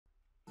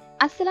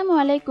আসসালামু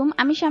আলাইকুম,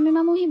 আমি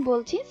শামিমা মুহিব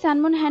বলছি।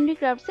 সানমুন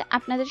হ্যান্ডিক্রাফটসে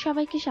আপনাদের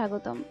সবাইকে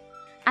স্বাগতম।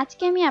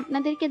 আজকে আমি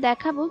আপনাদেরকে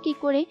দেখাবো কি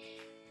করে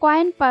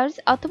কয়েন পার্স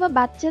অথবা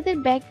বাচ্চাদের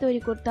ব্যাগ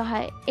তৈরি করতে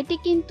হয়। এটি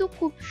কিন্তু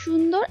খুব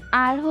সুন্দর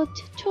আর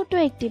হচ্ছে ছোট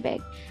একটি ব্যাগ।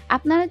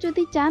 আপনারা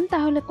যদি চান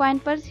তাহলে কয়েন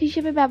পার্স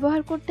হিসেবে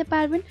ব্যবহার করতে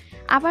পারবেন,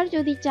 আবার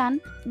যদি চান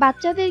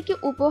বাচ্চাদেরকে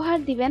উপহার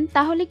দিবেন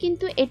তাহলে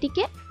কিন্তু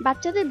এটিকে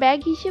বাচ্চাদের ব্যাগ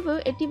হিসেবেও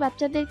এটি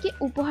বাচ্চাদেরকে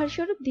উপহার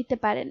স্বরূপ দিতে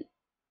পারেন।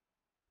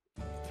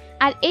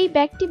 আর এই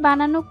ব্যাগটি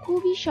বানানো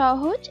খুবই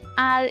সহজ।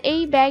 আর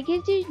এই ব্যাগের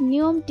যে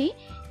নিয়মটি,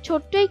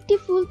 ছোট্ট একটি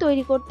ফুল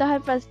তৈরি করতে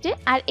হয় ফার্স্টে।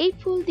 আর এই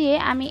ফুল দিয়ে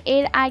আমি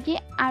এর আগে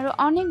আরো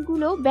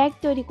অনেকগুলো ব্যাগ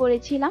তৈরি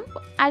করেছিলাম,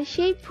 আর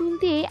সেই ফুল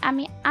দিয়ে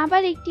আমি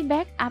আবার একটি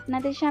ব্যাগ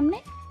আপনাদের সামনে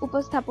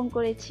উপস্থাপন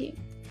করেছি।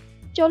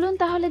 চলুন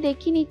তাহলে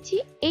দেখে নিচ্ছি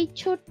এই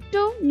ছোট্ট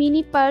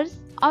মিনি পার্স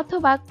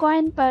অথবা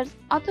কয়েন পার্স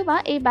অথবা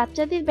এই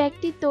বাচ্চাদের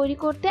ব্যাগটি তৈরি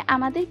করতে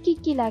আমাদের কি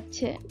কি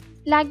লাগছে।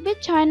 লাগবে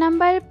 6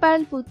 নম্বরের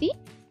পার্ল পুঁতি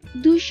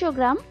 200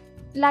 গ্রাম,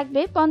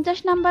 লাগবে 50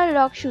 নম্বর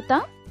রক সুতা,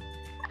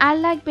 আর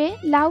লাগবে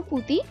লাউ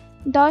পুঁতি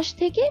 10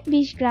 থেকে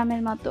 20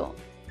 গ্রামের মতো।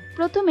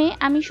 প্রথমে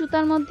আমি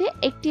সুতার মধ্যে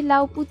একটি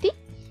লাউ পুঁতি,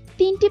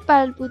 3টি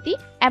পার্ল পুঁতি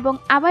এবং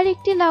আবার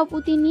একটি লাউ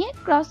পুঁতি নিয়ে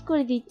ক্রস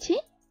করে দিচ্ছি।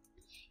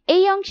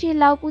 এই অংশে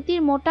লাউ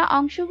পুঁতির মোটা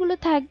অংশগুলো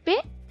থাকবে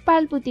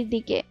পার্ল পুঁতির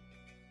দিকে।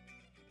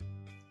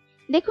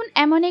 দেখুন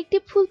এমন একটি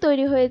ফুল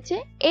তৈরি হয়েছে।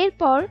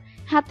 এরপর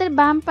হাতের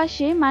বাম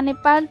পাশে মানে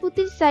পার্ল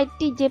পুঁতির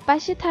সাইডটি যে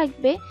পাশে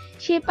থাকবে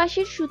সে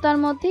পাশের সুতার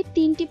মধ্যে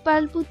 3টি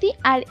পার্ল পুঁতি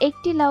আর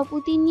একটি লাউ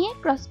পুঁতি নিয়ে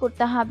ক্রস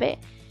করতে হবে।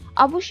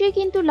 অবশ্যই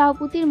কিন্তু লাউ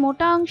পুঁতির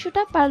মোটা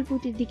অংশটা পার্ল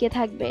পুঁতির দিকে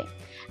থাকবে,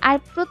 আর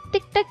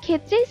প্রত্যেকটা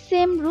ক্ষেত্রে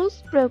সেম রুলস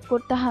প্রয়োগ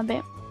করতে হবে।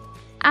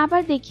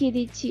 আবার দেখিয়ে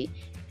দিচ্ছি,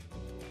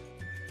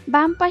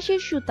 বাম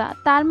পাশের সুতা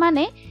তার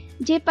মানে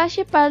যে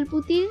পাশে পার্ল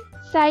পুঁতির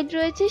সাইড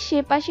রয়েছে সে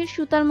পাশের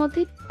সুতার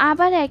মধ্যে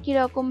আবার একই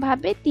রকম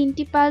ভাবে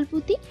 3টি পার্ল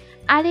পুঁতি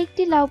আর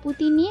একটি লাউ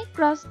পুঁতি নিয়ে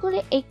ক্রস করে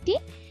একটি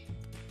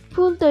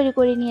ফুল তৈরি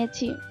করে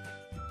নিয়েছি।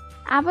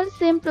 আবার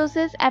সেম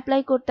প্রসেস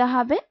অ্যাপ্লাই করতে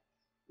হবে।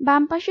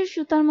 বাম পাশের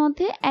সুতার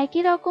মধ্যে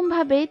একই রকম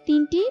ভাবে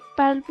 3টি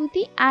পার্ল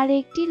পুঁতি আর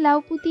একটি লাউ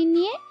পুঁতি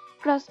নিয়ে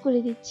ক্রস করে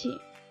দিচ্ছি।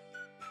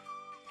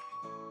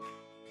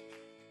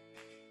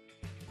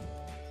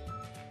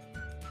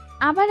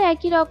 আবার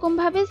একই রকম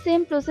ভাবে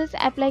সেম প্রসেস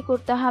অ্যাপ্লাই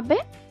করতে হবে।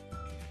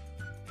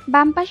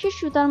 বাম পাশের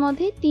সুতার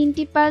মধ্যে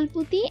 3টি পার্ল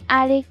পুঁতি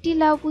আর একটি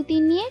লাউ পুঁতি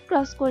নিয়ে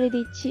ক্রস করে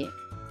দিচ্ছি।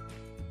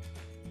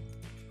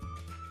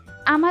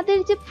 আমাদের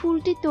যে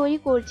ফুলটি তৈরি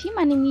করছি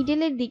মানে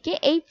মিডলের দিকে,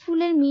 এই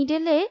ফুলের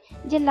মিডলে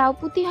যে লাউ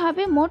পুঁতি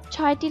হবে মোট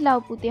 6টি লাউ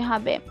পুঁতি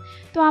হবে।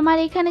 তো আমার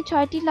এখানে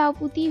 6টি লাউ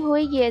পুঁতি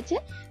হয়ে গিয়েছে।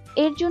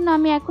 এর জন্য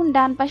আমি এখন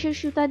ডান পাশের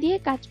সুতা দিয়ে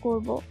কাজ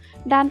করব।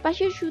 ডান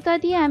পাশের সুতা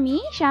দিয়ে আমি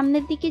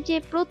সামনের দিকে যে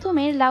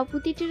প্রথমের লাউ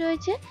পুঁতিটি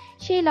রয়েছে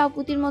সেই লাউ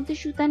পুঁতির মধ্যে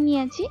সুতা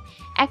নিয়েছি।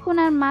 এখন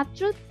আর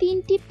মাত্র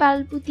 3টি পার্ল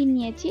পুঁতি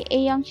নিয়েছি।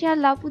 এই অংশে আর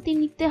লাউ পুঁতি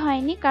নিতে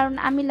হয়নি, কারণ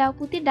আমি লাউ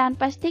পুঁতি ডান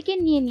পাশ থেকে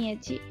নিয়ে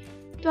নিয়েছি।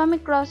 তো আমি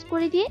ক্রস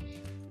করে দিয়ে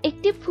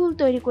একটি ফুল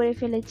তৈরি করে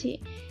ফেলেছি।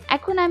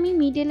 এখন আমি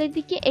মিডলের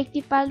দিকে একটি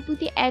পার্ল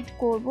পুঁতি অ্যাড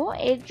করব।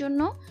 এর জন্য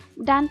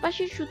ডান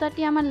পাশের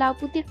সুতাটি আমার লাউ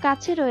পুঁতির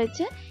কাছে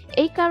রয়েছে,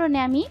 এই কারণে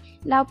আমি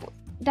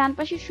ডান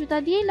পাশের সুতা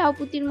দিয়ে লাউ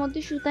পুঁতির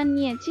মধ্যে সুতা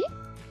নিয়েছি।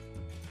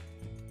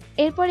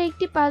 এরপর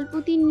একটি পার্ল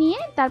পুঁতি নিয়ে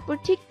তারপর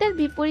ঠিক তার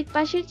বিপরীত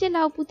পাশের যে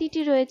লাউ পুঁতিটি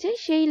রয়েছে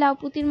সেই লাউ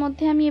পুঁতির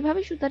মধ্যে আমি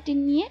এভাবে সুতাটি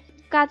নিয়ে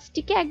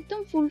কাজটিকে একদম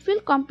ফুলফিল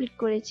কমপ্লিট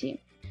করেছি।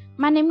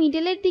 মানে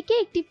মিডলের দিকে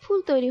একটি ফুল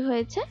তৈরি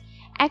হয়েছে।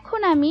 এখন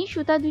আমি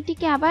সুতা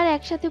দুটিকে আবার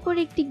একসাথে করে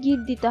একটি গিট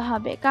দিতে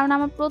হবে, কারণ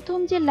আমার প্রথম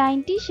যে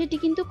লাইনটি সেটি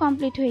কিন্তু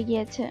কমপ্লিট হয়ে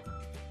গিয়েছে।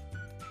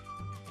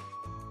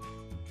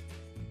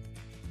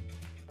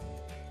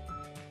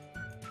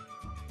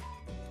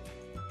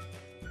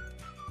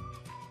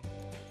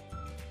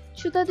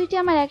 সুতা দুটি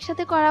আমার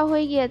একসাথে করা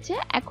হয়ে গিয়েছে।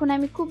 এখন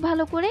আমি খুব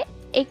ভালো করে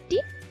একটি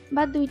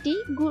বা দুইটি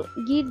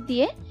গিট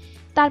দিয়ে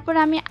তারপর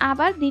আমি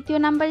আবার দ্বিতীয়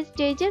নাম্বার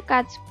স্টেজের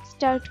কাজ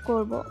স্টার্ট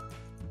করব।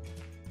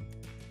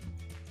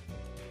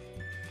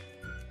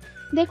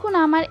 দেখুন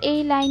আমার এই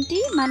লাইনটি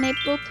মানে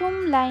প্রথম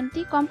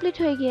লাইনটি কমপ্লিট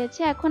হয়ে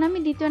গিয়েছে। এখন আমি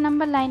দ্বিতীয়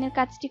নাম্বার লাইনের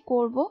কাজটি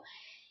করব।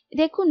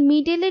 দেখুন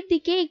মিডলের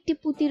দিকে একটি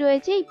পুঁতি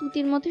রয়েছে, এই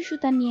পুঁতির মধ্যে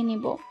সুতা নিয়ে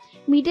নেব।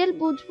 মিডল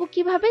বুঝবো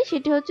কিভাবে,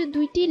 সেটি হচ্ছে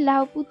 2টি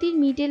লাউ পুঁতির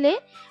মিডলে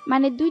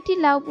মানে 2টি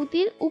লাউ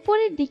পুঁতির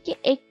উপরের দিকে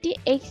একটি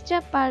এক্সট্রা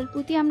পার্ল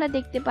পুঁতি আমরা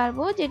দেখতে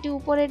পারবো, যেটি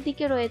উপরের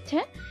দিকে রয়েছে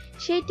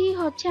সেটি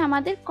হচ্ছে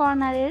আমাদের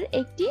কর্নারের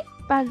একটি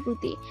পার্ল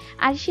পুঁতি।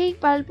 আর সেই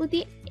পার্ল পুঁতি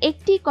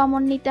একটি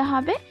কমন নিতে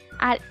হবে,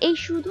 আর এই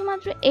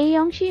শুধুমাত্র এই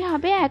অংশেই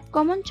হবে 1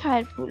 কমন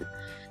 6 ফুল।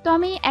 তো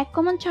আমি 1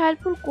 কমন 6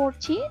 ফুল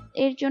করছি।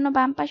 এর জন্য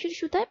বাম পাশের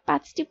সুতায়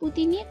 5টি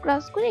পুঁতি নিয়ে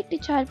ক্রস করে একটি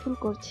 6 ফুল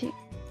করছি।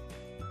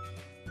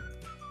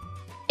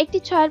 একটি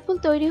 6 ফুল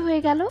তৈরি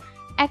হয়ে গেল।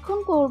 এখন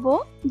করব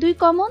 2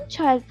 কমন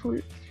 6 ফুল।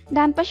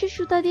 ডান পাশের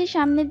সুতা দিয়ে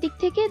সামনের দিক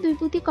থেকে 2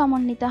 পুঁতি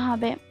কমন নিতে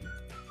হবে।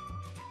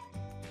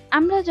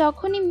 আমরা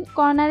যখনই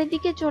কর্নারের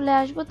দিকে চলে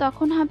আসব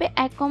তখন হবে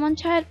 1 কমন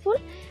 6 ফুল,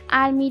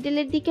 আর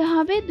মিডলের দিকে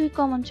হবে 2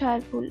 কমন 6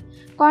 ফুল।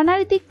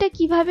 কর্নারের দিকটা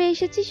কিভাবে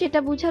এসেছি সেটা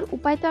বোঝার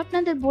উপায় তো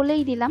আপনাদের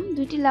বলেই দিলাম।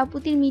 2টি লাউ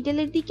পুঁতির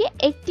মিডলের দিকে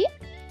একটি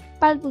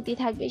পার্ল পুঁতি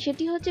থাকবে,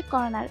 সেটি হচ্ছে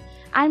কর্নার।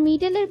 আর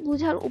মিডলের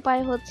বোঝার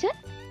উপায় হচ্ছে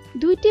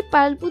দুইটি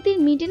পার্ল পুঁতির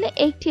মিডলে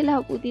একটি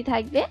লাউ পুঁতি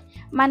থাকবে,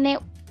 মানে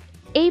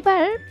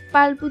এইবার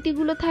পার্ল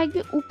পুঁতিগুলো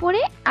থাকবে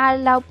উপরে আর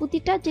লাউ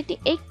পুঁতিটা যেটি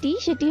একটি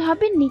সেটি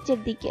হবে নিচের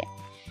দিকে।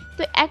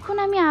 তো এখন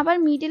আমি আবার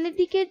মিডলের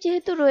দিকে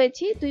যেহেতু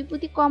রয়েছি, দুই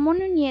পুঁতি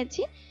কমনও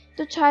নিয়েছি,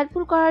 তো 6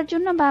 ফুল করার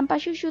জন্য বাম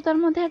পাশের সুতার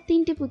মধ্যে আর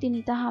 3টি পুঁতি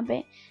নিতে হবে,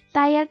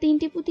 তাই আর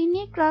 3টি পুঁতি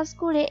নিয়ে ক্রস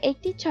করে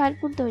একটি 6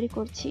 ফুল তৈরি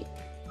করছি।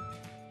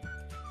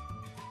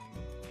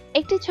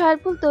 একটি 6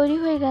 ফুল তৈরি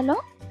হয়ে গেল।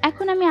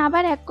 এখন আমি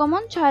আবার এক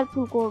কমন 6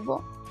 ফুল করব,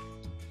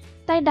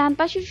 তাই ডান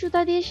পাশের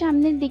সুতা দিয়ে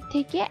সামনের দিক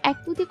থেকে এক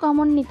পুঁতি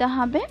কমন নিতে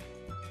হবে।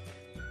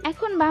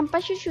 এখন বাম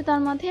পাশের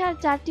সুতার মধ্যে আর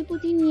 4টি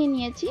পুঁতি নিয়ে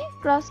নিয়েছি,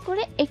 ক্রস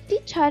করে একটি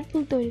 6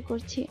 ফুল তৈরি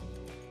করছি।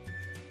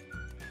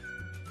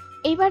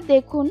 এইবার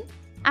দেখুন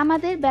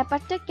আমাদের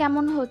ব্যাপারটা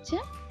কেমন হচ্ছে।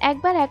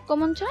 একবার 1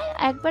 কমন 6,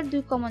 একবার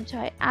 2 কমন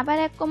 6, আবার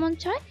 1 কমন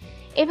 6,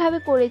 এভাবে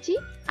করেছি।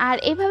 আর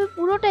এভাবে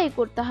পুরোটাই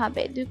করতে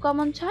হবে, 2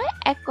 কমন 6,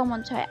 1 কমন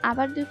 6,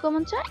 আবার 2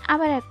 কমন 6,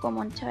 আবার 1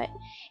 কমন 6,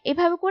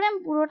 এভাবে করে আমি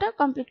পুরোটা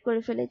কমপ্লিট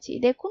করে ফেলেছি।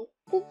 দেখুন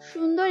খুব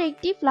সুন্দর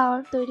একটি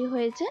ফ্লাওয়ার তৈরি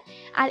হয়েছে।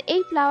 আর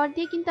এই ফ্লাওয়ার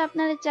দিয়ে কিন্তু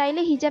আপনারা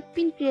চাইলে হিজাব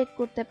পিন ক্রিয়েট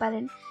করতে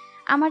পারেন।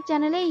 আমার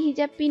চ্যানেলে এই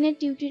হিজাব পিনের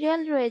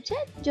টিউটোরিয়াল রয়েছে,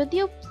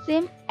 যদিও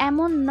সেম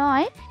এমন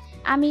নয়,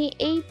 আমি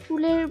এই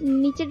ফুলের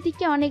নিচের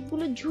দিকে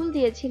অনেকগুলো ঝুল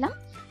দিয়েছিলাম।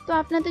 তো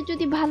আপনাদের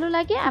যদি ভালো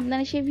লাগে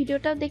আপনারা সেই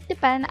ভিডিওটাও দেখতে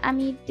পারেন,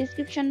 আমি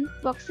ডেসক্রিপশন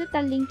বক্সে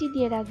তার লিঙ্কটি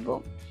দিয়ে রাখবো।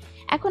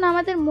 এখন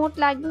আমাদের মোট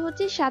লাগবে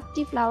হচ্ছে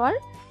 7টি ফ্লাওয়ার।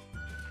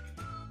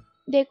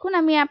 দেখুন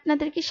আমি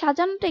আপনাদেরকে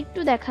সাজানোটা একটু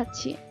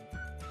দেখাচ্ছি।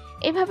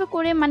 এভাবে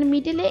করে মানে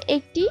মিডলে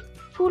একটি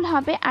ফুল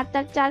হবে আর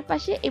তার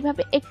চারপাশে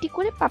এভাবে একটি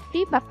করে পাপড়ি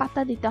বা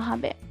পাতা দিতে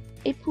হবে,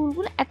 এই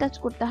ফুলগুলো অ্যাটাচ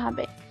করতে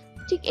হবে।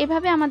 ঠিক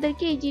এভাবে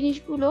আমাদেরকে এই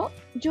জিনিসগুলো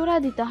জোড়া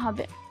দিতে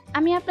হবে।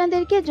 আমি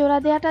আপনাদেরকে জোড়া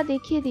দেওয়াটা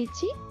দেখিয়ে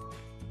দিচ্ছি।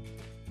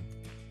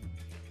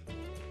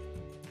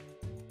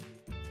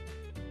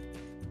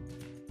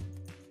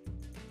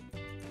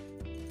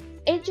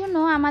 এর জন্য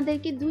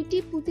আমাদেরকে 2টি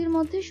পুঁতির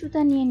মধ্যে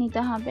সুতা নিয়ে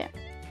নিতে হবে।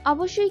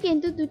 অবশ্যই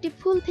কিন্তু 2টি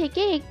ফুল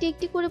থেকে একটি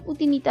একটি করে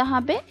পুঁতি নিতে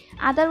হবে,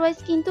 আদারওয়াইজ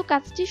কিন্তু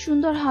কাজটি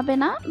সুন্দর হবে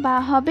না বা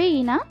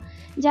হবেই না।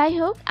 যাই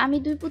হোক আমি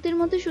 2 পুঁতির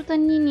মধ্যে সুতা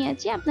নিয়ে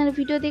নিয়েছি, আপনারা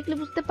ভিডিও দেখলে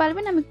বুঝতে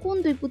পারবেন আমি কোন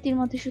 2 পুঁতির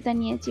মধ্যে সুতা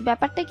নিয়েছি।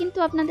 ব্যাপারটা কিন্তু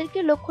আপনাদেরকে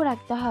লক্ষ্য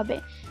রাখতে হবে,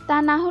 তা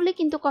না হলে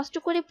কিন্তু কষ্ট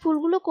করে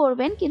ফুলগুলো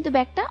করবেন কিন্তু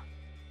ব্যাগটা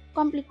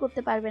কমপ্লিট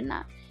করতে পারবেন না।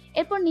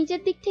 এরপর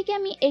নিচের দিক থেকে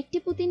আমি একটি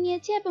পুঁতি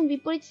নিয়েছি এবং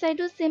বিপরীত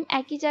সাইডেও সেম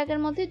একই জায়গার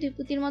মধ্যে 2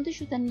 পুঁতির মধ্যে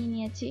সুতা নিয়ে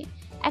নিয়েছি।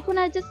 এখন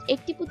আর জাস্ট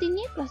একটি পুঁতি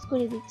নিয়ে ক্রস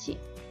করে দিচ্ছি।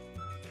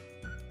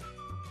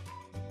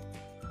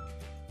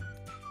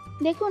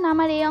 দেখুন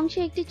আমার এই অংশে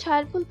একটি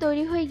 6 ফুল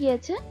তৈরি হয়ে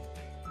গিয়েছে।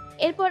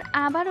 এরপর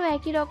আবারও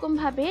একই রকম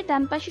ভাবে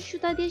ডান পাশের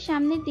সুতা দিয়ে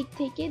সামনের দিক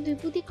থেকে 2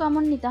 পুঁতি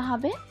কমন নিতে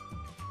হবে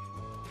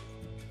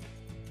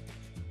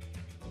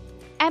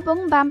এবং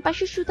বাম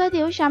পাশের সুতা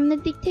দিয়েও সামনের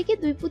দিক থেকে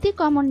 2 পুঁতি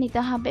কমন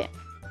নিতে হবে।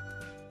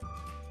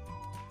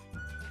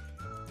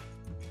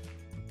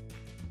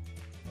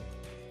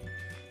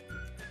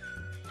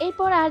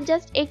 এরপর আর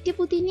জাস্ট একটি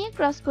পুঁতি নিয়ে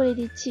ক্রস করে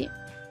দিচ্ছি।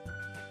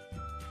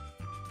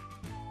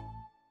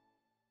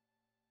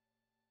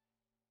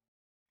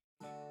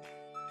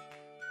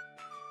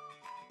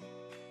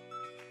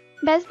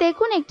 ব্যাস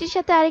দেখুন একটির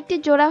সাথে আরেকটি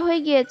জোড়া হয়ে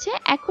গিয়েছে।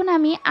 এখন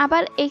আমি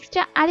আবার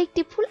এক্সট্রা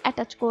আরেকটি ফুল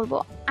অ্যাটাচ করব।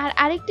 আর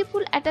আরেকটি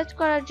ফুল অ্যাটাচ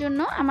করার জন্য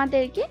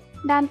আমাদেরকে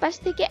ডান পাশ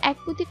থেকে 1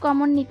 পুঁতি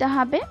কমন নিতে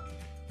হবে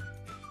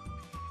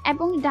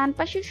এবং ডান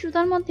পাশের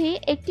সুতার মধ্যে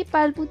একটি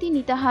পার্ল পুঁতি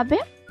নিতে হবে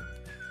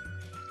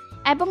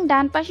এবং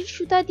ডান পাশের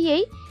সুতা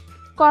দিয়েই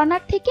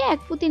কর্নার থেকে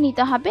 1 পুঁতি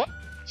নিতে হবে।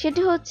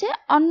 সেটি হচ্ছে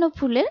অন্য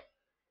ফুলের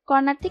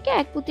কর্নার থেকে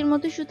 1 পুঁতির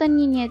মতো সুতা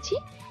নিয়ে নিয়েছি।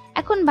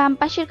 এখন বাম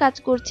পাশের কাজ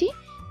করছি।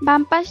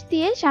 বাম পাশ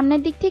দিয়ে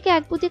সামনের দিক থেকে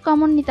 1 পুঁতি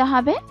কমন নিতে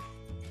হবে।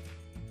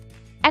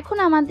 এখন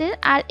আমাদের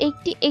আর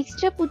একটি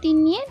এক্সট্রা পুঁতি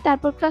নিয়ে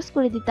তারপর ক্রস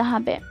করে দিতে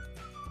হবে।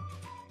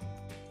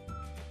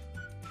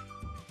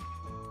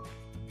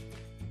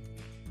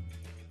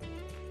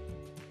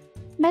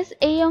 ব্যাস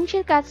এই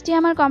অংশের কাজটি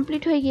আমার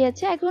কমপ্লিট হয়ে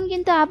গিয়েছে। এখন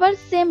কিন্তু আবার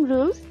সেম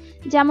রুলস,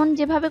 যেমন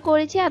যেভাবে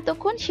করেছি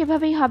এতক্ষণ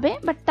সেভাবেই হবে,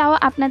 বাট তাও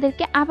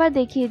আপনাদেরকে আবার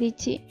দেখিয়ে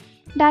দিচ্ছি।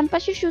 ডান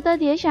পাশের সুতা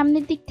দিয়ে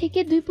সামনের দিক থেকে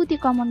 2 পুঁতি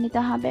কমন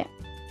নিতে হবে,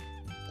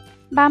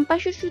 বাম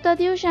পাশের সুতা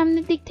দিয়েও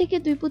সামনের দিক থেকে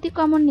 2 পুঁতি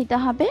কমন নিতে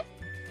হবে।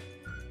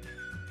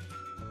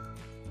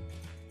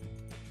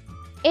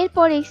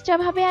 এরপর এক্সট্রা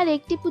ভাবে আর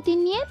একটি পুঁতি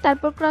নিয়ে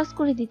তারপর ক্রস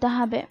করে দিতে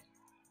হবে।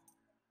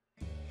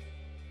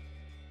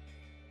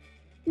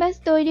 ব্যাস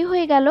তৈরি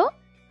হয়ে গেল।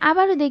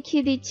 আবারও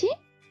দেখিয়ে দিচ্ছি।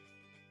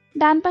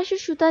 ডান পাশের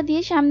সুতা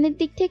দিয়ে সামনের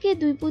দিক থেকে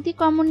 2 পুঁতি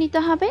কমন নিতে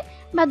হবে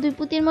বা 2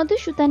 পুঁতির মধ্যে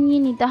সুতা নিয়ে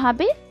নিতে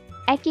হবে,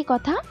 একই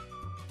কথা।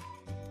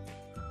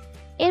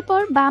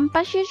 এরপর বাম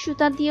পাশের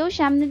সুতা দিয়েও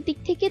সামনের দিক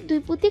থেকে 2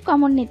 পুঁতি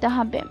কমন নিতে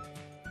হবে।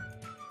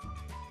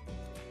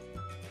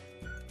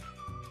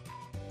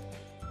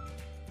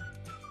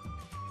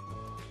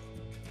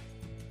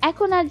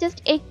 এখন আর জাস্ট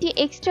একটি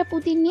এক্সট্রা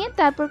পুঁতি নিয়ে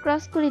তারপর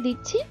ক্রস করে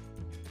দিচ্ছি।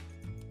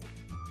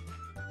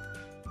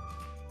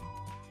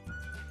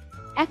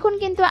 এখন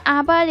কিন্তু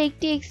আবার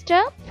একটি এক্সট্রা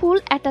ফুল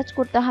অ্যাটাচ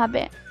করতে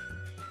হবে।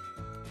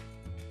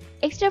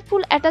 এক্সট্রা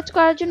ফুল অ্যাটাচ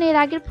করার জন্য এর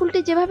আগের ফুলটি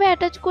যেভাবে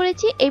অ্যাটাচ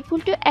করেছি এই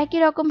ফুলটিও একই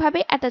রকম ভাবে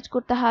অ্যাটাচ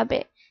করতে হবে।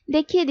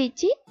 দেখিয়ে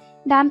দিচ্ছি।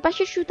 ডান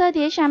পাশের সুতা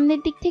দিয়ে সামনের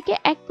দিক থেকে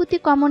এক পুঁতি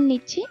কমন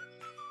নিচ্ছি,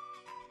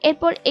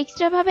 এরপর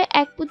এক্সট্রা ভাবে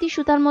এক পুঁতি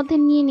সুতার মধ্যে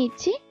নিয়ে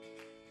নিচ্ছি,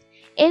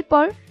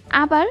 এরপর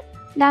আবার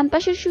ডান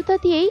পাশের সুতা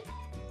দিয়েই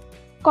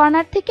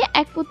কর্নার থেকে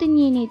এক পুঁতি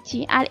নিয়ে নিচ্ছি।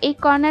 আর এই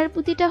কর্নার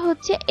পুঁতিটা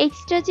হচ্ছে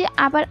এক্সট্রা যে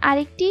আবার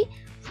আরেকটি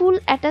ফুল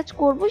অ্যাটাচ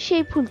করব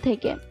সেই ফুল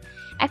থেকে।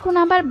 এখন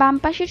আবার বাম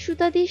পাশের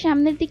সুতা দিয়ে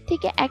সামনের দিক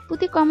থেকে এক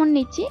পুঁতি কমন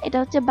নিচ্ছি, এটা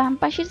হচ্ছে বাম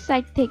পাশের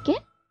সাইড থেকে,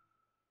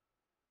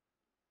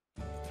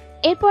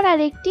 এরপর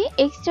আরেকটি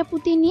এক্সট্রা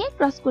পুঁতি নিয়ে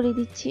ক্রস করে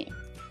দিচ্ছি।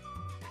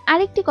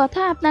 আরেকটি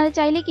কথা, আপনারা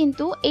চাইলে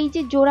কিন্তু এই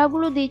যে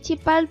জোড়াগুলো দিচ্ছি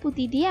পার্ল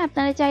পুঁতি দিয়ে,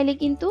 আপনারা চাইলে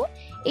কিন্তু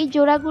এই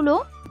জোড়াগুলো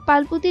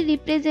পার্ল পুঁতির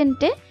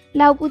রিপ্রেজেন্টে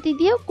লাউ পুঁতি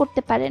দিয়েও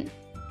করতে পারেন।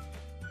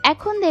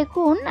 এখন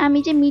দেখুন আমি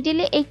যে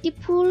মিডলে একটি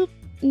ফুল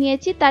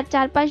নিয়েছি তার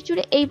চারপাশ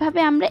জুড়ে এইভাবে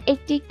আমরা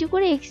একটি একটি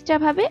করে এক্সট্রা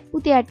ভাবে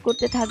পুঁতি অ্যাড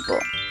করতে থাকবো,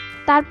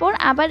 তারপর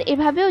আবার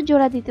এভাবেও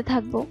জোড়া দিতে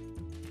থাকবো।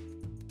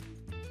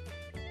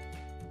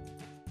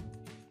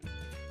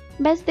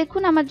 ব্যাস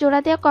দেখুন আমার জোড়া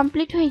দেওয়া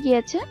কমপ্লিট হয়ে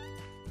গিয়েছে।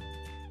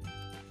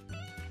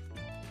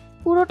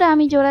 পুরোটা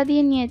আমি জোড়া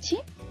দিয়ে নিয়েছি।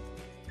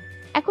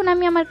 এখন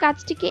আমি আমার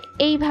কাজটিকে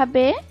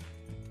এইভাবে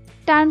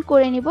টার্ন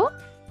করে নিব,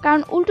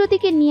 কারণ উল্টো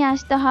দিকে নিয়ে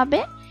আসতে হবে।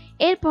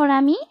 এরপর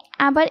আমি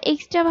আবার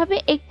এক্সট্রা ভাবে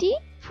একটি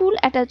ফুল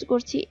অ্যাটাচ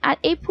করছি, আর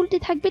এই ফুলটি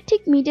থাকবে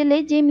ঠিক মিডলে,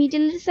 যে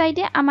মিডলের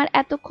সাইডে আমার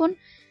এতক্ষণ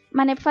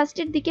মানে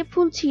ফার্স্টের দিকে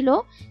ফুল ছিল,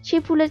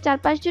 সেই ফুলের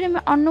চারপাশ জুড়ে আমি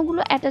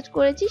অন্যগুলো অ্যাটাচ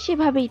করেছি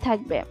সেভাবেই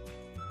থাকবে।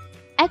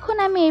 এখন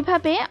আমি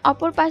এইভাবে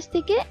অপর পাশ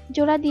থেকে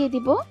জোড়া দিয়ে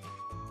দিব।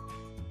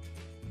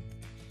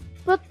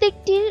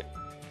 প্রত্যেকটির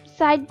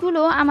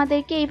সাইডগুলো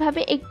আমাদেরকে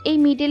এইভাবে এই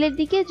মিডলের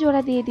দিকে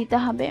জোড়া দিয়ে দিতে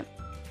হবে,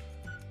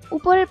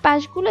 উপরের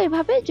পাশগুলো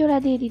এভাবে জোড়া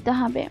দিয়ে দিতে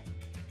হবে।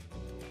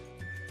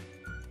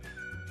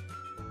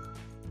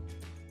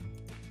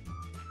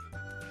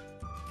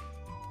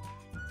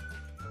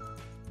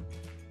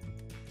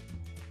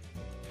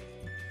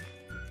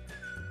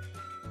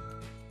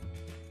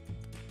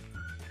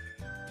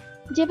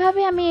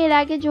 যেভাবে আমি এর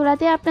আগে জোড়া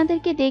দিয়ে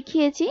আপনাদেরকে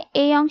দেখিয়েছি,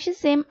 এই অংশে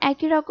সেম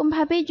একই রকম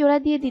ভাবেই জোড়া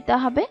দিয়ে দিতে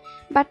হবে,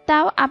 বাট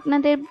তাও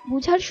আপনাদের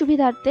বোঝার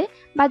সুবিধার্থে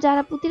বা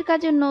যারা পুঁতির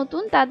কাজে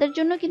নতুন তাদের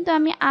জন্য কিন্তু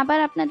আমি আবার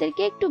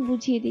আপনাদেরকে একটু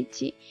বুঝিয়ে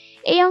দিচ্ছি।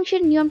 এই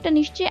অংশের নিয়মটা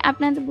নিশ্চয়ই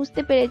আপনারা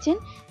বুঝতে পেরেছেন।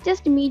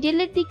 জাস্ট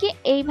মিডলের দিকে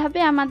এইভাবে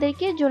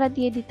আমাদেরকে জোড়া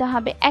দিয়ে দিতে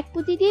হবে, এক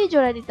পুঁতি দিয়ে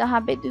জোড়া দিতে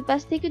হবে। দুই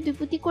পাশ থেকে দুই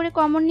পুঁতি করে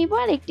কমন নিব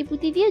আর একটি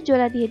পুঁতি দিয়ে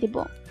জোড়া দিয়ে দেব।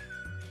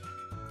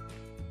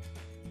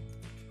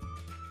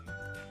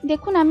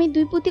 দেখুন আমি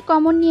দুই পুঁতি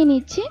কমন নিয়ে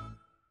নিচ্ছি,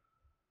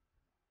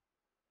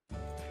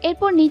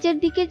 এরপর নিচের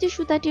দিকে যে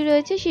সুতাটি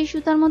রয়েছে সেই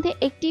সুতার মধ্যে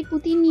একটি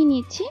পুঁতি নিয়ে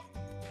নিচ্ছি,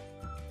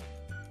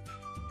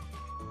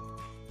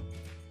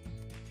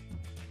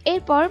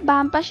 এরপর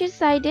বাম পাশের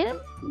সাইডের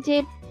যে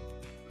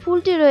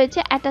ফুলটি রয়েছে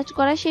অ্যাটাচ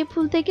করা সেই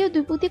ফুল থেকেও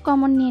দুই পুঁতি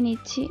কমন নিয়ে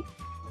নিচ্ছি।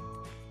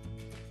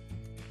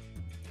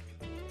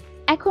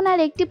 এখন আর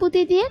একটি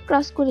পুঁতি দিয়ে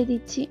ক্রস করে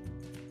দিচ্ছি।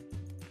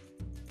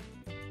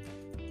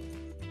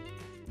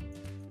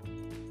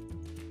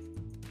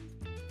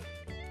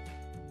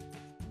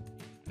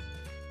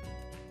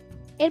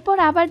 এরপর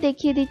আবার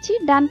দেখিয়ে দিচ্ছি,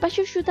 ডান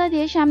পাশের সুতা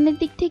দিয়ে সামনের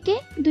দিক থেকে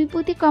দুই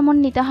পুঁতি কমন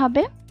নিতে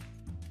হবে,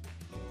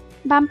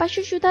 বাম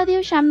পাশের সুতা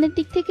দিয়েও সামনের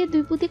দিক থেকে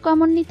দুই পুঁতি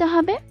কমন নিতে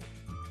হবে,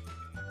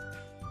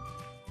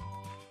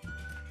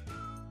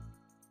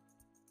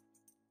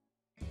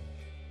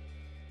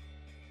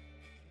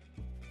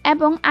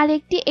 এবং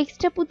আরেকটি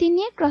এক্সট্রা পুঁতি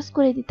নিয়ে ক্রস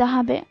করে দিতে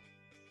হবে।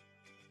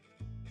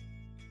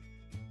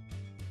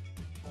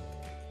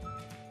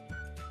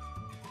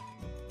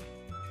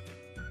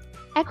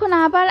 এখন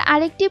আবার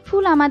আরেকটি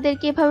ফুল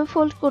আমাদেরকে এভাবে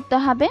ফোল্ড করতে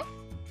হবে।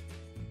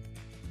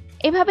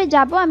 এভাবে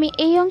যাব, আমি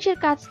এই অংশের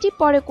কাজটি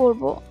পরে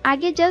করব,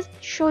 আগে জাস্ট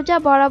সোজা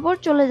বরাবর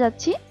চলে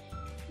যাচ্ছি,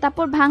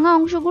 তারপর ভাঙা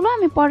অংশগুলো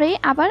আমি পরে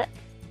আবার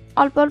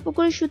অল্প অল্প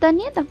করে সুতা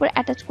নিয়ে তারপর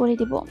অ্যাটাচ করে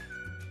দেব।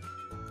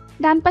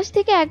 ডান পাশ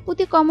থেকে এক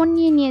পুঁতি কমন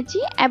নিয়ে নিয়েছি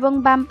এবং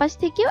বাম পাশ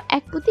থেকেও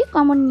এক পুঁতি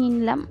কমন নিয়ে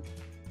নিলাম।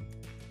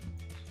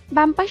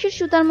 বাম পাশের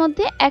সুতার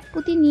মধ্যে এক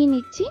পুঁতি নিয়ে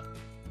নিচ্ছি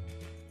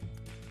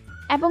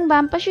এবং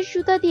বাম পাশের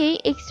সুতা দিয়েই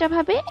এক্সট্রা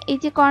ভাবে এই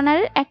যে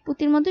কর্নারের এক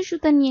পুঁতির মধ্যে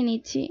সুতা নিয়ে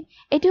নিচ্ছি।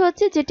 এটি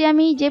হচ্ছে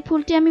যে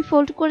ফুলটি আমি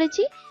ফোল্ড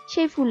করেছি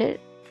সেই ফুলের।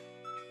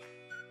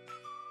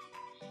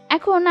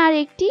 এখন আর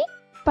একটি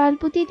পার্ল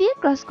পুঁতি দিয়ে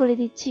ক্রস করে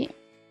দিচ্ছি।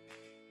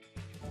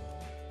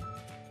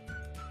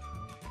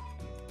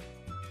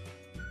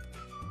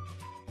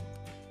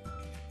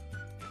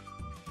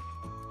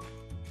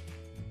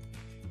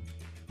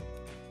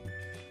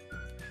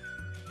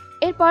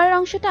 এর পরের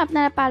অংশটা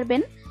আপনারা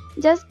পারবেন,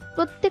 জাস্ট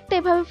প্রত্যেকটা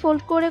এভাবে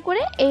ফোল্ড করে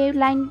করে এই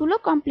লাইনগুলো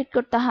কমপ্লিট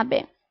করতে হবে।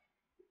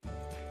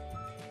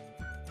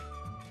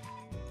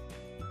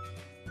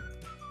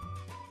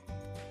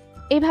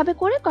 এইভাবে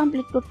করে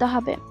কমপ্লিট করতে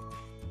হবে।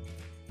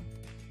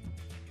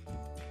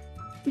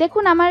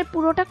 দেখুন আমার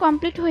পুরোটা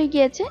কমপ্লিট হয়ে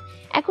গিয়েছে।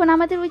 এখন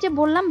আমাদের ওই যে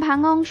বললাম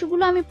ভাঙা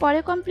অংশগুলো আমি পরে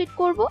কমপ্লিট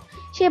করব,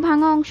 সেই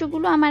ভাঙা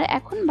অংশগুলো আমার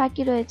এখন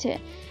বাকি রয়েছে।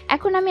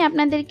 এখন আমি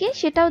আপনাদেরকে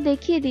সেটাও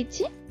দেখিয়ে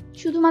দিচ্ছি,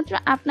 শুধুমাত্র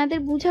আপনাদের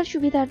বোঝার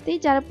সুবিধার্থেই।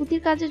 যারা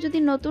পুঁতির কাজে যদি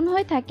নতুন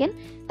হয়ে থাকেন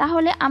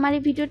তাহলে আমার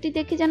এই ভিডিওটি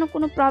দেখে যেন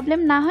কোনো প্রবলেম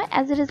না হয়।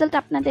 অ্যাজ এ রেজাল্ট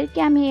আপনাদেরকে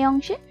আমি এই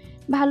অংশে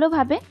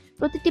ভালোভাবে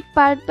প্রতিটি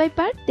পার্ট বাই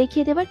পার্ট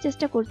দেখিয়ে দেওয়ার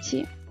চেষ্টা করছি।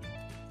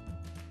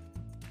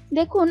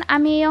 দেখুন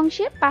আমি এই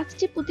অংশে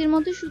 5টি পুঁতির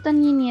মধ্যে সুতা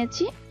নিয়ে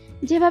নিয়েছি,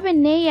 যেভাবে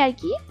নেই আর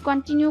কি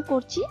কন্টিনিউ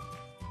করছি।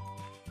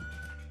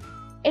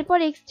 এরপর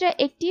এক্সট্রা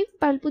একটি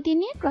পার্ল পুঁতি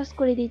নিয়ে ক্রস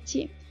করে দিচ্ছি।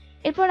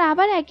 এরপর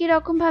আবার একই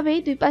রকম ভাবেই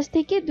দুই পাশ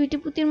থেকে 2টি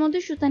পুঁতির মধ্যে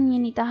সুতা নিয়ে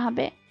নিতে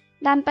হবে।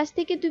 ডান পাশ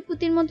থেকে 2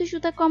 পুঁতির মধ্যে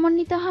সুতা কমন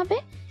নিতে হবে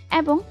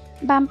এবং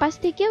বাম পাশ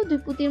থেকেও 2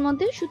 পুঁতির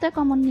মধ্যে সুতা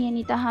কমন নিয়ে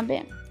নিতে হবে।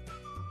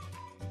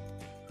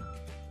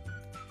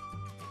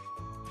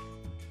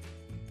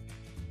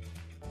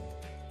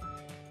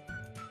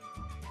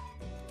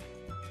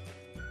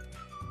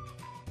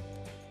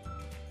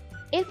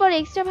 এরপর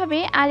এক্সট্রা ভাবে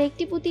আর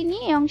একটি পুঁতি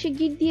নিয়ে এই অংশে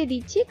গিট দিয়ে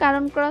দিচ্ছি,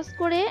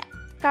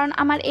 কারণ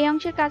আমার এই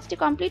অংশের কাজটি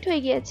কমপ্লিট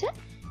হয়ে গিয়েছে।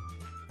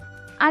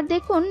 আর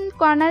দেখুন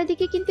কর্নারের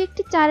দিকে কিন্তু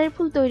একটি চারের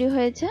ফুল তৈরি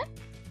হয়েছে।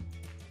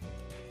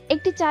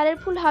 একটি চারের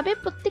ফুল হবে,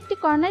 প্রত্যেকটি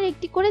কর্নারে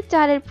একটি করে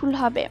চারের ফুল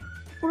হবে।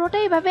 পুরোটা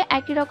এভাবে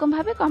একই রকম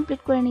ভাবে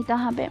কমপ্লিট করে নিতে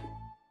হবে।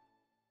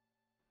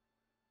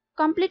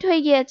 কমপ্লিট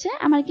হয়ে গিয়েছে,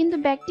 আমার কিন্তু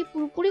ব্যাগটি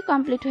পুরোপুরি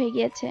কমপ্লিট হয়ে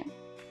গিয়েছে।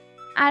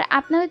 আর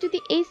আপনারা যদি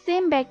এই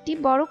সেম ব্যাগটি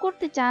বড়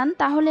করতে চান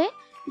তাহলে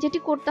যেটি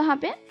করতে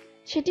হবে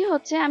সেটি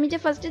হচ্ছে, আমি যে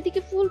ফার্স্টের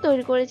দিকে ফুল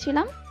তৈরি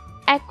করেছিলাম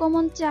 1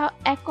 কমন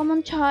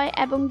 6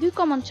 এবং 2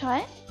 কমন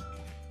 6,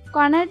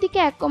 কর্নারের দিকে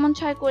 1 কমন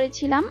 6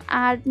 করেছিলাম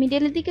আর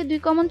মিডলের দিকে 2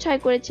 কমন 6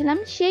 করেছিলাম,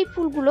 সেই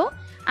ফুলগুলো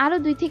আরো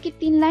 2 থেকে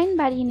 3 লাইন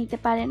বাড়িয়ে নিতে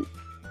পারেন।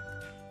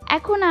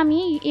 এখন আমি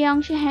এই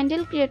অংশে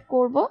হ্যান্ডেল ক্রিয়েট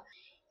করব।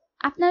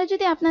 আপনারা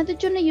যদি আপনাদের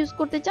জন্য ইউজ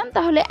করতে চান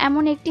তাহলে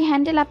এমন একটি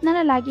হ্যান্ডেল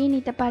আপনারা লাগিয়ে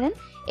নিতে পারেন।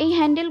 এই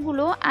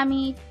হ্যান্ডেলগুলো আমি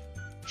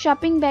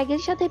শপিং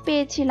ব্যাগের সাথে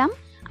পেয়েছিলাম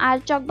আর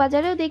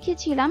চকবাজারেও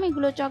দেখেছিলাম,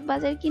 এগুলো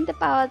চকবাজারে কিনতে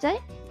পাওয়া যায়,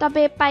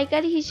 তবে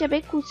পাইকারি হিসেবে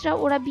খুচরা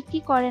ওরা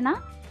বিক্রি করে না।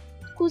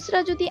 খুচরা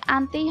যদি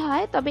আনতেই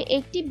হয় তবে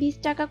একটি 20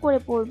 টাকা করে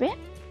পড়বে।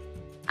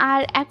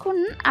 আর এখন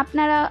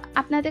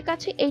আপনাদের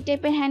কাছে এই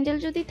টাইপের হ্যান্ডেল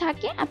যদি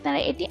থাকে আপনারা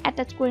এটি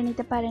অ্যাটাচ করে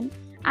নিতে পারেন।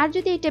 আর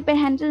যদি এই টাইপের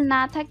হ্যান্ডেল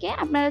না থাকে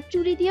আপনারা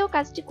চুড়ি দিয়েও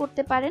কাজটি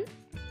করতে পারেন।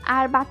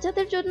 আর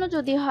বাচ্চাদের জন্য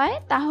যদি হয়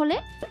তাহলে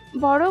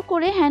বড়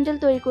করে হ্যান্ডেল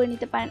তৈরি করে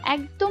নিতে পারেন।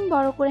 একদম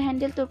বড় করে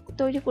হ্যান্ডেল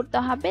তৈরি করতে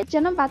হবে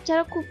যেন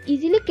বাচ্চারা খুব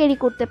ইজিলি ক্যারি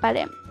করতে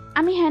পারে।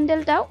 আমি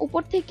হ্যান্ডেলটা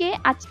উপর থেকে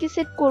আজকে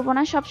সেট করব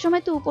না,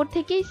 সবসময় তো উপর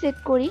থেকেই সেট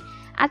করি।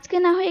 আজকে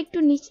না হয় একটু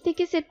নিচ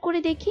থেকে সেট করে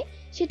দেখি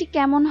সেটি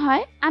কেমন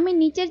হয়। আমি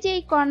নিচের যে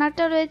এই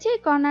কর্নারটা রয়েছে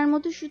এই কর্নার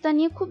মতো সুতা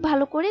নিয়ে খুব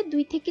ভালো করে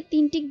 2 থেকে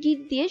 3টি গিট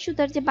দিয়ে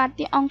সুতার যে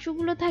বাড়তি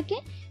অংশগুলো থাকে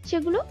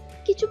সেগুলো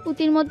কিছু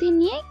পুঁতির মধ্যে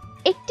নিয়ে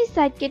একটি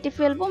সাইড কেটে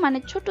ফেলবো, মানে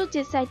ছোট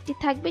যে সাইডটি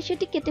থাকবে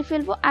সেটি কেটে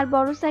ফেলবো আর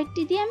বড়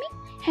সাইডটি দিয়ে আমি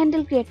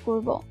হ্যান্ডেল ক্রিয়েট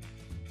করব।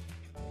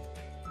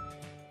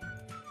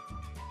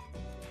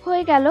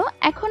 হয়ে গেল।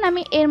 এখন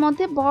আমি এর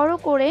মধ্যে বড়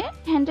করে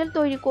হ্যান্ডেল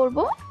তৈরি করব।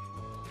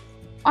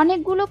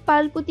 অনেকগুলো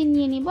পার্ল পুঁতি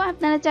নিয়ে নিব।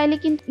 আপনারা চাইলে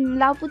কিন্তু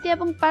লাউ পুঁতি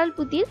এবং পার্ল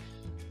পুঁতির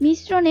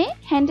মিশ্রণে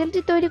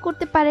হ্যান্ডেলটি তৈরি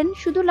করতে পারেন,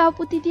 শুধু লাউ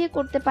পুঁতি দিয়ে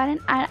করতে পারেন,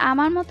 আর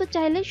আমার মতো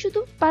চাইলে শুধু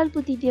পার্ল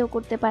পুঁতি দিয়েও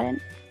করতে পারেন।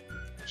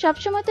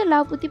 সবসময় তো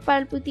লাউ পুঁতি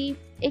পার্ল পুঁতি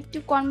একটু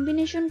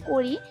কম্বিনেশন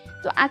করি,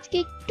 তো আজকে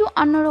একটু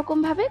অন্যরকম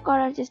ভাবে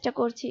করার চেষ্টা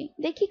করছি,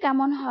 দেখি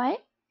কেমন হয়।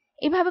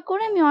 এভাবে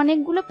করে আমি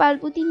অনেকগুলো পার্ল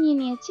পুঁতি নিয়ে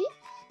নিয়েছি।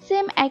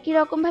 সেম একই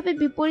রকম ভাবে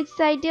বিপরীত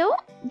সাইডেও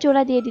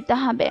জোড়া দিয়ে দিতে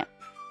হবে।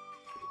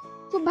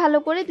 খুব ভালো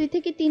করে 2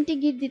 থেকে 3টি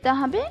গিট দিতে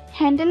হবে।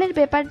 হ্যান্ডেলের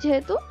ব্যাপার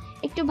যেহেতু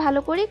একটু ভালো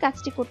করে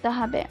কাজটি করতে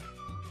হবে।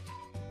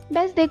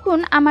 ব্যাস দেখুন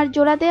আমার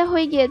জোড়া দেওয়া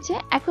হয়ে গিয়েছে।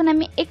 এখন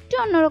আমি একটু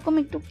অন্যরকম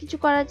কিছু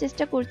করার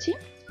চেষ্টা করছি।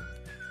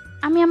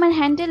 আমি আমার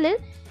হ্যান্ডেলের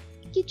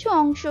কিছু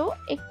অংশ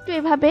একটু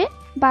এভাবে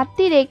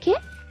বাড়তি রেখে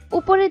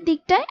উপরের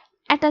দিকটায়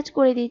অ্যাটাচ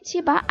করে দিচ্ছি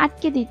বা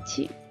আটকে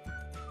দিচ্ছি।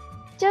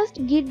 জাস্ট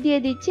গিট দিয়ে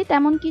দিচ্ছি,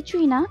 তেমন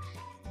কিছুই না।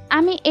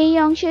 আমি এই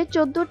অংশে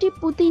 14টি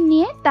পুঁতি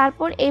নিয়ে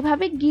তারপর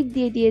এভাবে গিট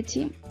দিয়ে দিয়েছি।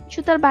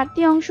 সুতার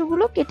বাড়তি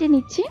অংশগুলো কেটে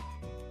নিচ্ছি।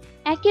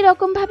 একই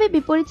রকম ভাবে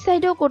বিপরীত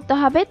সাইডেও করতে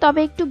হবে, তবে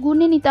একটু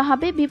গুনে নিতে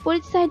হবে।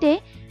 বিপরীত সাইডে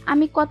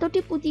আমি কতটি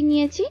পুঁতি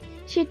নিয়েছি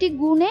সেটি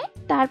গুনে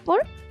তারপর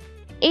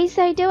এই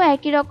সাইডেও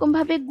একই রকম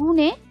ভাবে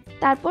গুনে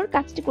তারপর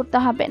কাজটি করতে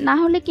হবে, না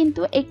হলে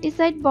কিন্তু একটি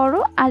সাইড বড়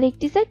আর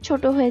একটি সাইড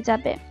ছোট হয়ে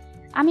যাবে।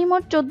 আমি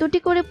মোট 14টি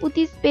করে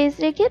পুঁতি স্পেস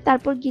রেখে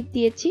তারপর গিট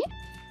দিয়েছি।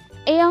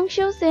 এই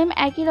অংশেও সেম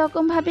একই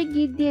রকম ভাবে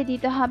গিট দিয়ে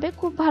দিতে হবে।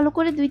 খুব ভালো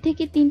করে 2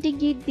 থেকে 3টি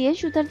গিট দিয়ে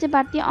সুতার যে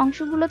বাড়তি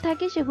অংশগুলো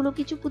থাকে সেগুলো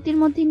কিছু পুঁতির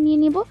মধ্যে নিয়ে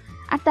নিব,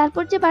 আর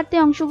তারপর যে বাড়তি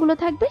অংশগুলো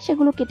থাকবে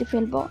সেগুলো কেটে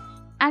ফেলবো।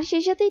 আর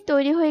সেই সাথেই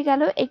তৈরি হয়ে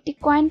গেল একটি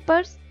coin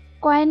purse,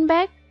 coin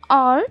bag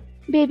or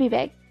baby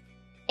bag.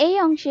 এই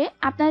অংশে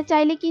আপনারা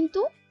চাইলে কিন্তু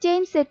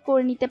চেইন সেট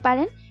করে নিতে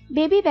পারেন।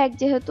 বেবি ব্যাগ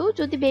যেহেতু,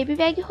 যদি বেবি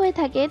ব্যাগ হয়ে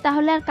থাকে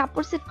তাহলে আর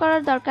কাপড় সেট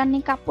করার দরকার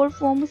নেই, কাপড়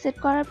ফোম সেট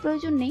করার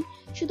প্রয়োজন নেই।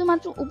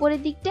 শুধুমাত্র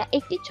উপরের দিকটা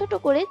একটি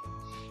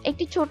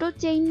ছোট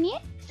চেইন নিয়ে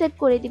সেট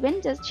করে দিবেন,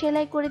 জাস্ট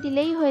সেলাই করে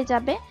দিলেই হয়ে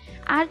যাবে।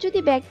 আর যদি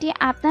ব্যাগটি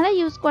আপনারা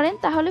ইউজ করেন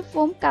তাহলে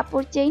ফোম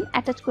কাপড় চেইন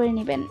অ্যাটাচ করে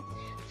নেবেন।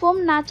 ফোম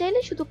না চাইলে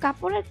শুধু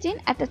কাপড় আর চেইন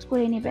অ্যাটাচ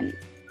করে নেবেন।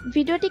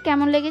 ভিডিওটি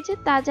কেমন লেগেছে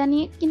তা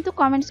জানিয়ে কিন্তু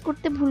কমেন্টস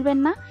করতে ভুলবেন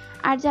না।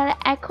 আর যারা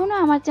এখনো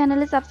আমার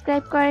চ্যানেলে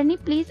সাবস্ক্রাইব করেনি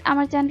প্লিজ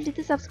আমার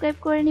চ্যানেলটিতে সাবস্ক্রাইব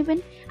করে নেবেন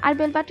আর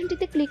বেল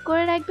বাটনটিতে ক্লিক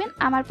করে রাখবেন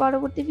আমার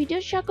পরবর্তী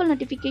ভিডিওর সকল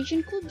নোটিফিকেশন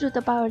খুব দ্রুত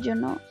পাওয়ার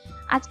জন্য।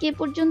 আজকে এ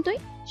পর্যন্তই।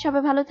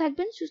 সবাই ভালো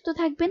থাকবেন, সুস্থ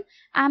থাকবেন।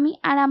 আমি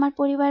আর আমার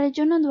পরিবারের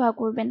জন্য দোয়া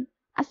করবেন।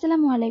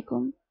 আসসালামু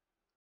আলাইকুম।